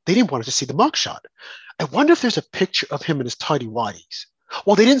 They didn't want us to see the mugshot. I wonder if there's a picture of him in his tidy whities.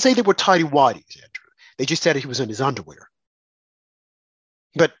 Well, they didn't say they were tidy whities, Andrew. They just said he was in his underwear.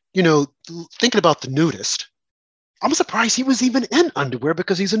 But, thinking about the nudist, I'm surprised he was even in underwear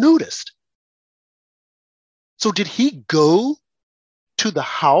because he's a nudist. So did he go to the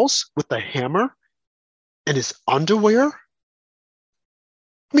house with a hammer and his underwear?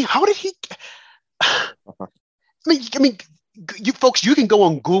 I mean, how did he? I mean, you folks, you can go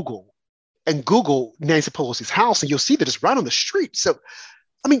on Google and Google Nancy Pelosi's house, and you'll see that it's right on the street. So,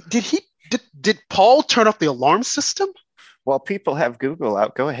 I mean, did Paul turn off the alarm system? While people have Google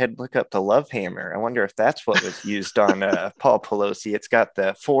out, go ahead and look up the love hammer. I wonder if that's what was used on Paul Pelosi. It's got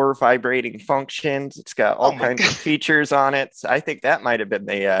the 4 vibrating functions. It's got all kinds of features on it. So I think that might have been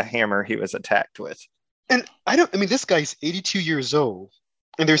the hammer he was attacked with. And this guy's 82 years old,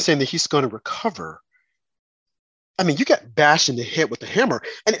 and they're saying that he's going to recover. I mean, you got bashed in the head with the hammer.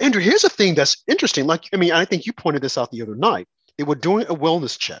 And Andrew, here's a thing that's interesting. I think you pointed this out the other night. They were doing a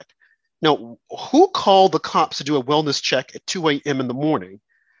wellness check. Now, who called the cops to do a wellness check at 2 a.m. in the morning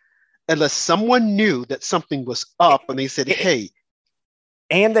unless someone knew that something was up and they said, hey.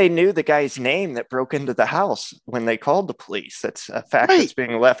 And they knew the guy's name that broke into the house when they called the police. That's a fact that's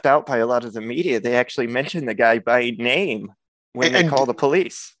being left out by a lot of the media. They actually mentioned the guy by name when they call the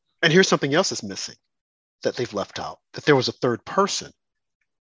police. And here's something else that's missing that they've left out, that there was a third person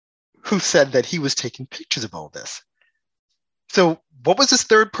who said that he was taking pictures of all this. So what was this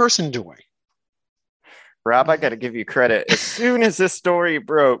third person doing? Rob, I got to give you credit. As soon as this story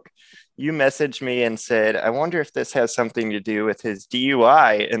broke, you messaged me and said, I wonder if this has something to do with his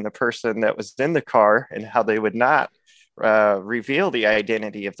DUI and the person that was in the car and how they would not reveal the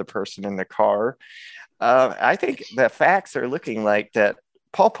identity of the person in the car. I think the facts are looking like that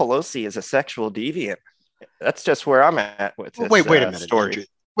Paul Pelosi is a sexual deviant. That's just where I'm at with this wait a minute, story. Andrew.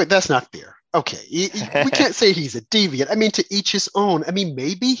 Wait, that's not fair. Okay, we can't say he's a deviant. I mean, to each his own. I mean,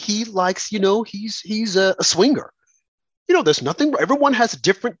 maybe he likes, he's a swinger. There's nothing. Everyone has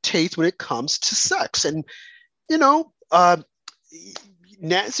different tastes when it comes to sex, and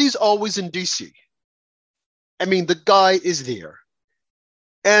Nancy's always in DC. I mean, the guy is there,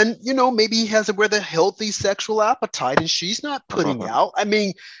 and maybe he has a rather healthy sexual appetite, and she's not putting out. I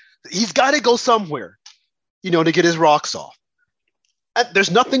mean, he's got to go somewhere, to get his rocks off.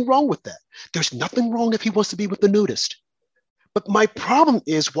 There's nothing wrong with that. There's nothing wrong if he wants to be with the nudist. But my problem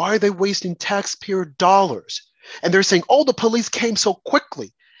is, why are they wasting taxpayer dollars? And they're saying, the police came so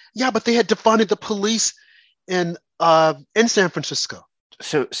quickly. Yeah, but they had defunded the police in San Francisco.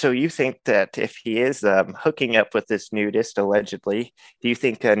 So you think that if he is hooking up with this nudist, allegedly, do you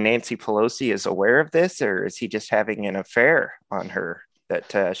think Nancy Pelosi is aware of this, or is he just having an affair on her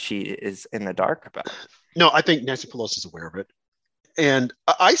that she is in the dark about? No, I think Nancy Pelosi is aware of it. And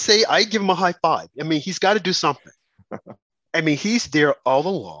I give him a high five. I mean, he's got to do something. I mean, he's there all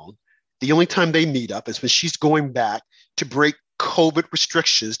along. The only time they meet up is when she's going back to break COVID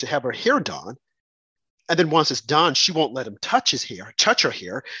restrictions to have her hair done. And then once it's done, she won't let him touch her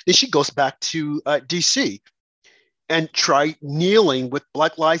hair. Then she goes back to DC and try kneeling with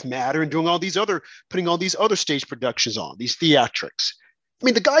Black Lives Matter and putting all these other stage productions on, these theatrics. I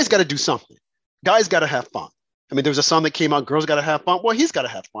mean, the guy's got to do something. Guy's got to have fun. I mean, there was a song that came out, Girls Gotta Have Fun. Well, he's got to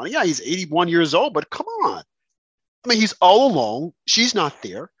have fun. Yeah, he's 81 years old, but come on. I mean, he's all alone. She's not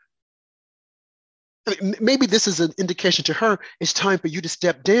there. I mean, maybe this is an indication to her, it's time for you to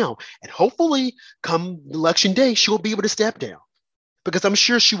step down. And hopefully, come election day, she will be able to step down. Because I'm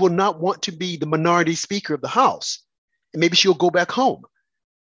sure she will not want to be the minority speaker of the House. And maybe she'll go back home.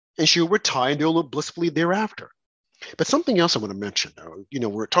 And she'll retire, and they'll live blissfully thereafter. But something else I want to mention,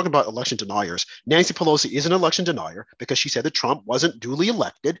 we're talking about election deniers. Nancy Pelosi is an election denier because she said that Trump wasn't duly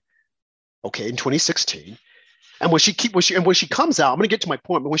elected, in 2016. And when she comes out, I'm going to get to my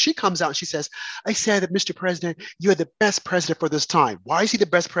point, but when she comes out and she says, I said that, Mr. President, you're the best president for this time. Why is he the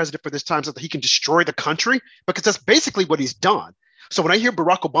best president for this time? So that he can destroy the country? Because that's basically what he's done. So when I hear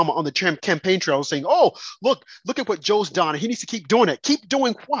Barack Obama on the campaign trail saying, oh, look at what Joe's done, and he needs to keep doing it. Keep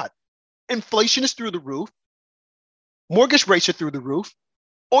doing what? Inflation is through the roof. Mortgage rates are through the roof.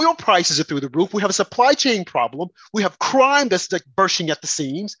 Oil prices are through the roof. We have a supply chain problem. We have crime that's like bursting at the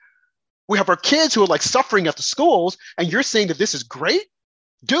seams. We have our kids who are like suffering at the schools, and you're saying that this is great?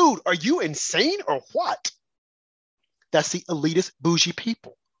 Dude, are you insane or what? That's the elitist bougie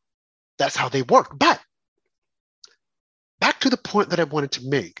people. That's how they work. But back to the point that I wanted to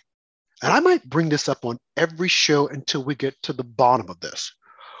make, and I might bring this up on every show until we get to the bottom of this.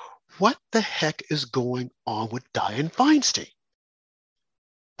 What the heck is going on with Dianne Feinstein?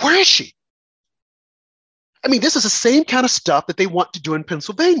 Where is she? I mean, this is the same kind of stuff that they want to do in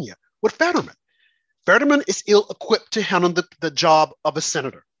Pennsylvania with Fetterman. Fetterman is ill-equipped to handle the job of a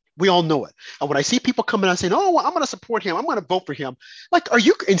senator. We all know it. And when I see people coming out saying, oh, well, I'm going to support him, I'm going to vote for him, like, are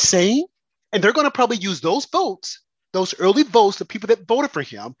you insane? And they're going to probably use those votes, those early votes, the people that voted for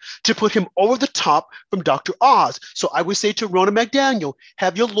him, to put him over the top from Dr. Oz. So I would say to Ronna McDaniel,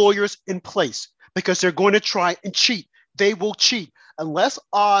 have your lawyers in place, because they're going to try and cheat. They will cheat unless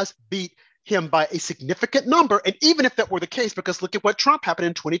Oz beat him by a significant number. And even if that were the case, because look at what Trump happened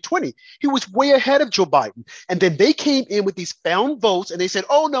in 2020. He was way ahead of Joe Biden. And then they came in with these found votes and they said,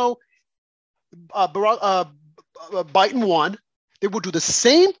 oh no, Biden won. They will do the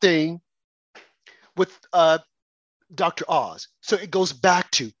same thing with Dr. Oz. So it goes back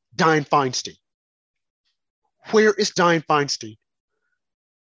to Dianne Feinstein. Where is Dianne Feinstein?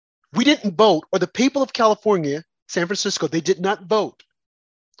 We didn't vote, or the people of California, San Francisco, they did not vote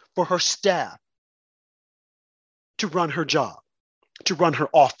for her staff to run her job, to run her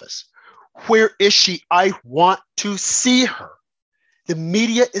office. Where is she? I want to see her. The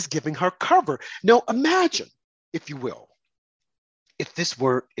media is giving her cover. Now imagine, if you will, if this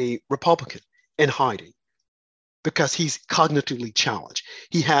were a Republican in hiding because he's cognitively challenged.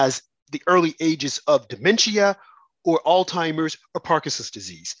 He has the early ages of dementia or Alzheimer's or Parkinson's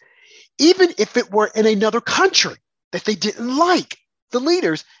disease. Even if it were in another country that they didn't like, the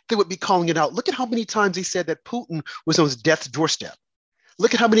leaders, they would be calling it out. Look at how many times they said that Putin was on his death's doorstep.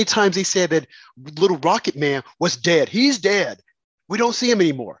 Look at how many times they said that little Rocket Man was dead. He's dead. We don't see him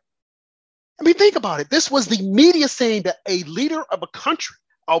anymore. I mean, think about it. This was the media saying that a leader of a country,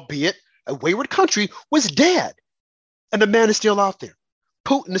 albeit a wayward country, was dead. And the man is still out there.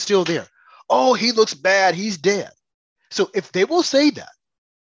 Putin is still there. Oh, he looks bad. He's dead. So if they will say that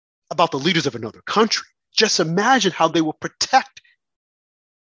about the leaders of another country, just imagine how they will protect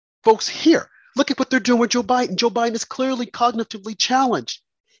folks here. Look at what they're doing with Joe Biden. Joe Biden is clearly cognitively challenged.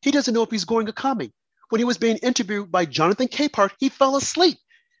 He doesn't know if he's going or coming. When he was being interviewed by Jonathan Capehart, he fell asleep.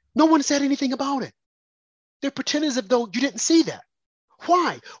 No one said anything about it. They're pretending as if though you didn't see that.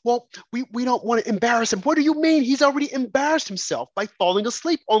 Why? Well, we don't want to embarrass him. What do you mean? He's already embarrassed himself by falling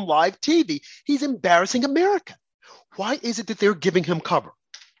asleep on live TV. He's embarrassing America. Why is it that they're giving him cover?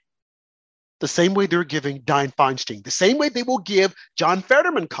 The same way they're giving Dianne Feinstein, the same way they will give John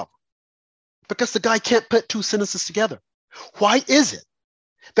Fetterman cover, because the guy can't put two sentences together. Why is it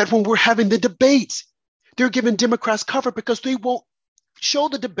that when we're having the debates, they're giving Democrats cover because they won't show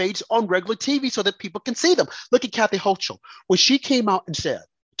the debates on regular TV so that people can see them? Look at Kathy Hochul. When she came out and said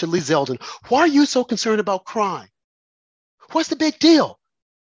to Lee Zeldin, why are you so concerned about crime? What's the big deal?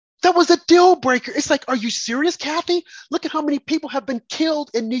 That was a deal breaker. It's like, are you serious, Kathy? Look at how many people have been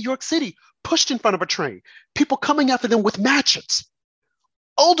killed in New York City, pushed in front of a train, people coming after them with machetes,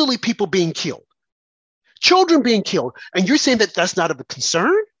 elderly people being killed, children being killed. And you're saying that that's not of a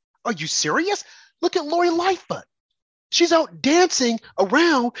concern? Are you serious? Look at Lori Lightfoot. She's out dancing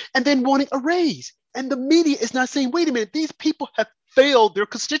around and then wanting a raise. And the media is not saying, wait a minute, these people have failed their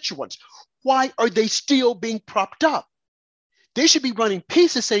constituents. Why are they still being propped up? They should be running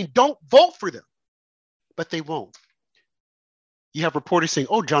pieces saying, don't vote for them. But they won't. You have reporters saying,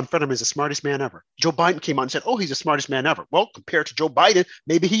 oh, John Fetterman is the smartest man ever. Joe Biden came out and said, oh, he's the smartest man ever. Well, compared to Joe Biden,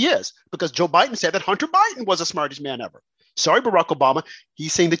 maybe he is, because Joe Biden said that Hunter Biden was the smartest man ever. Sorry, Barack Obama.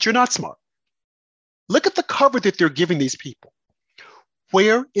 He's saying that you're not smart. Look at the cover that they're giving these people.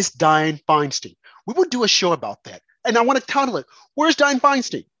 Where is Dianne Feinstein? We will do a show about that. And I want to title it, Where's Dianne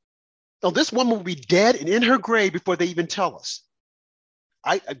Feinstein? Now, this woman will be dead and in her grave before they even tell us.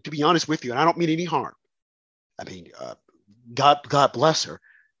 To be honest with you, and I don't mean any harm. I mean, God bless her.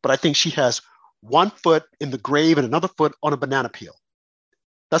 But I think she has one foot in the grave and another foot on a banana peel.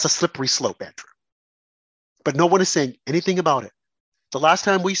 That's a slippery slope, Andrew. But no one is saying anything about it. The last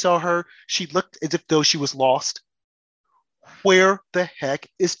time we saw her, she looked as if though she was lost. Where the heck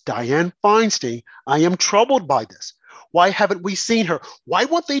is Dianne Feinstein? I am troubled by this. Why haven't we seen her? Why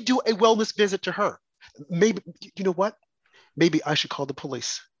won't they do a wellness visit to her? Maybe, you know what? Maybe I should call the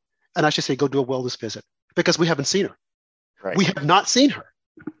police and I should say, go do a wellness visit because we haven't seen her. Right. We have not seen her.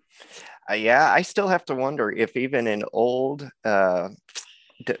 Yeah, I still have to wonder if even an old Dianne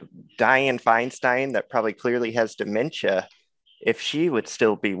Feinstein that probably clearly has dementia, if she would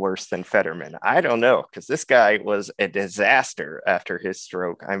still be worse than Fetterman. I don't know, because this guy was a disaster after his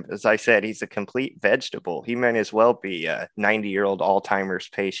stroke. As I said, he's a complete vegetable. He might as well be a 90-year-old Alzheimer's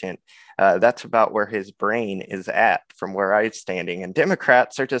patient. That's about where his brain is at from where I'm standing. And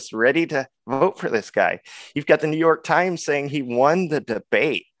Democrats are just ready to vote for this guy. You've got the New York Times saying he won the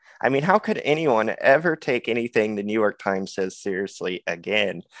debate. I mean, how could anyone ever take anything the New York Times says seriously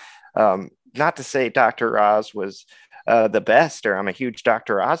again? Not to say Dr. Oz was the best, or I'm a huge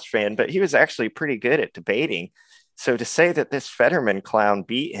Dr. Oz fan, but he was actually pretty good at debating. So to say that this Fetterman clown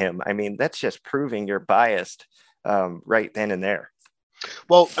beat him, I mean, that's just proving you're biased right then and there.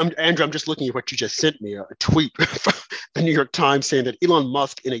 Well, Andrew, I'm just looking at what you just sent me, a tweet from the New York Times saying that Elon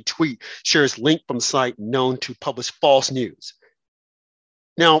Musk in a tweet shares link from site known to publish false news.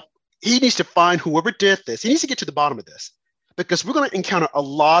 Now, he needs to find whoever did this. He needs to get to the bottom of this because we're going to encounter a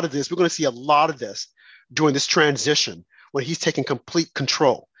lot of this. We're going to see a lot of this during this transition when he's taking complete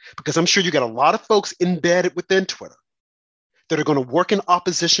control, because I'm sure you got a lot of folks embedded within Twitter that are going to work in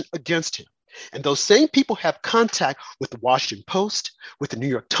opposition against him. And those same people have contact with the Washington Post, with the New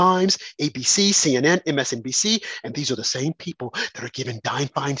York Times, ABC, CNN, MSNBC, and these are the same people that are giving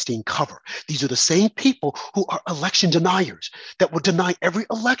Dianne Feinstein cover. These are the same people who are election deniers that will deny every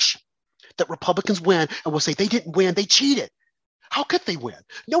election that Republicans win and will say they didn't win, they cheated. How could they win?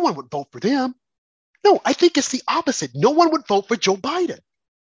 No one would vote for them. No, I think it's the opposite. No one would vote for Joe Biden.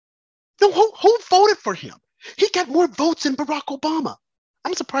 No, who voted for him? He got more votes than Barack Obama.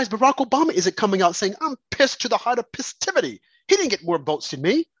 I'm surprised Barack Obama isn't coming out saying, I'm pissed to the height of pistivity. He didn't get more votes than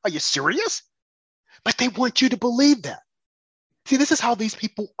me. Are you serious? But they want you to believe that. See, this is how these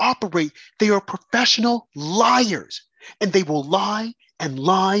people operate. They are professional liars, and they will lie and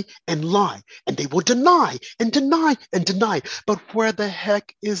lie and lie, and they will deny and deny and deny. But where the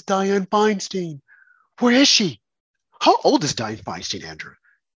heck is Dianne Feinstein? Where is she? How old is Dianne Feinstein, Andrew?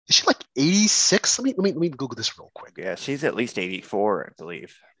 Is she like 86? Let me Google this real quick. Yeah, she's at least 84, I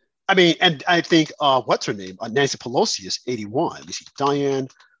believe. I mean, and I think, what's her name? Nancy Pelosi is 81. Let me see.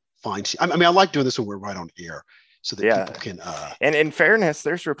 Dianne Feinstein. I mean, I like doing this when we're right on air so that people can. And in fairness,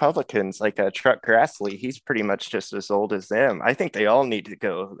 there's Republicans like Chuck Grassley. He's pretty much just as old as them. I think they all need to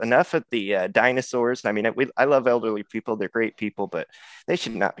go. Enough of the dinosaurs. I mean, I love elderly people. They're great people, but they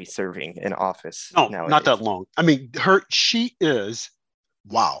should not be serving in office. No, nowadays. Not that long. I mean, she is.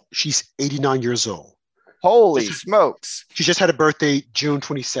 Wow, she's 89 years old. Holy smokes. She just had a birthday June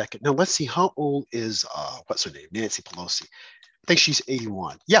 22nd. Now let's see, how old is what's her name? Nancy Pelosi. I think she's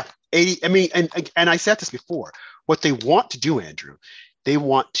 81. Yeah, 80. I mean, and I said this before. What they want to do, Andrew, they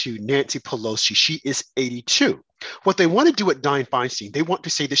want to Nancy Pelosi. She is 82. What they want to do at Dianne Feinstein, they want to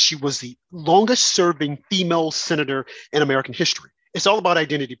say that she was the longest serving female senator in American history. It's all about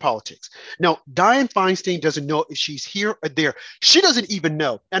identity politics. Now, Dianne Feinstein doesn't know if she's here or there. She doesn't even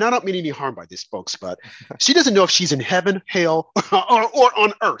know, and I don't mean any harm by this, folks, but she doesn't know if she's in heaven, hell, or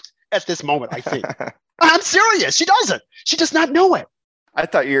on earth at this moment, I think. I'm serious. She doesn't. She does not know it. I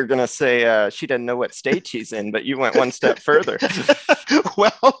thought you were going to say she doesn't know what state she's in, but you went one step further.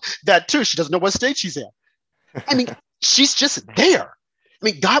 Well, that too. She doesn't know what state she's in. I mean, she's just there. I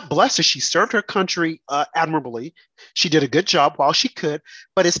mean, God bless her. She served her country admirably. She did a good job while she could,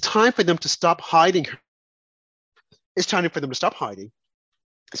 but it's time for them to stop hiding her. It's time for them to stop hiding.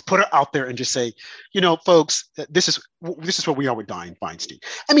 Let's put her out there and just say, you know, folks, this is where we are with Dianne Feinstein.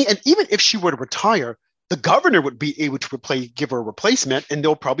 I mean, and even if she were to retire, the governor would be able to give her a replacement, and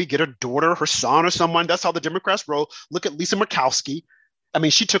they'll probably get her daughter, her son, or someone. That's how the Democrats roll. Look at Lisa Murkowski. I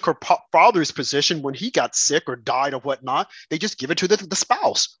mean, she took her father's position when he got sick or died or whatnot. They just give it to the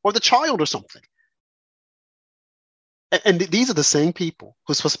spouse or the child or something. And these are the same people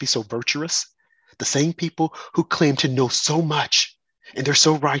who are supposed to be so virtuous, the same people who claim to know so much, and they're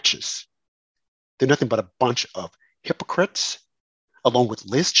so righteous. They're nothing but a bunch of hypocrites, along with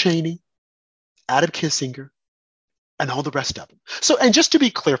Liz Cheney, Adam Kinzinger, and all the rest of them. So, and just to be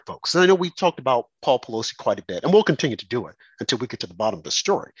clear, folks, and I know we talked about Paul Pelosi quite a bit, and we'll continue to do it until we get to the bottom of the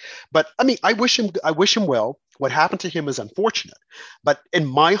story. But I mean, I wish him well. What happened to him is unfortunate. But in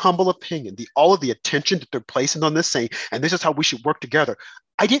my humble opinion, all of the attention that they're placing on this, saying, and this is how we should work together,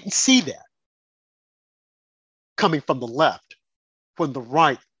 I didn't see that coming from the left when the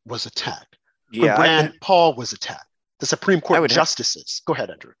right was attacked, when Rand Paul was attacked. the Supreme Court justices. Go ahead,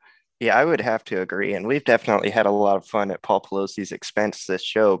 Andrew. Yeah, I would have to agree. And we've definitely had a lot of fun at Paul Pelosi's expense this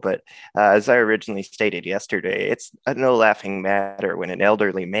show. But as I originally stated yesterday, it's no laughing matter when an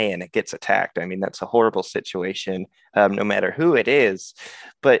elderly man gets attacked. I mean, that's a horrible situation, no matter who it is.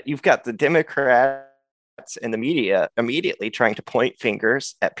 But you've got the Democrats and the media immediately trying to point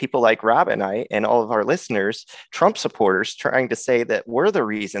fingers at people like Rob and I and all of our listeners, Trump supporters, trying to say that we're the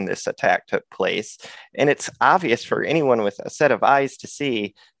reason this attack took place. And it's obvious for anyone with a set of eyes to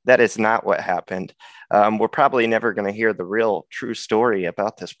see that is not what happened. We're probably never going to hear the real true story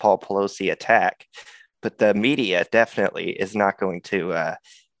about this Paul Pelosi attack, but the media definitely is not going to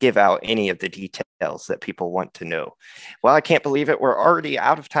give out any of the details that people want to know. Well, I can't believe it. We're already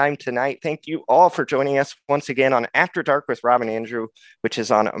out of time tonight. Thank you all for joining us once again on After Dark with Rob and Andrew, which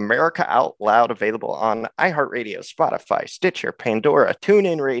is on America Out Loud, available on iHeartRadio, Spotify, Stitcher, Pandora,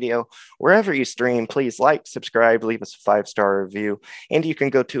 TuneIn Radio, wherever you stream. Please like, subscribe, leave us a 5-star review, and you can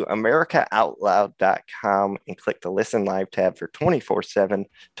go to AmericaOutloud.com and click the Listen Live tab for 24/7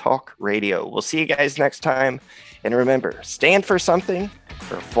 talk radio. We'll see you guys next time, and remember, stand for something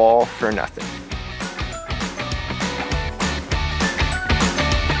or fall for nothing.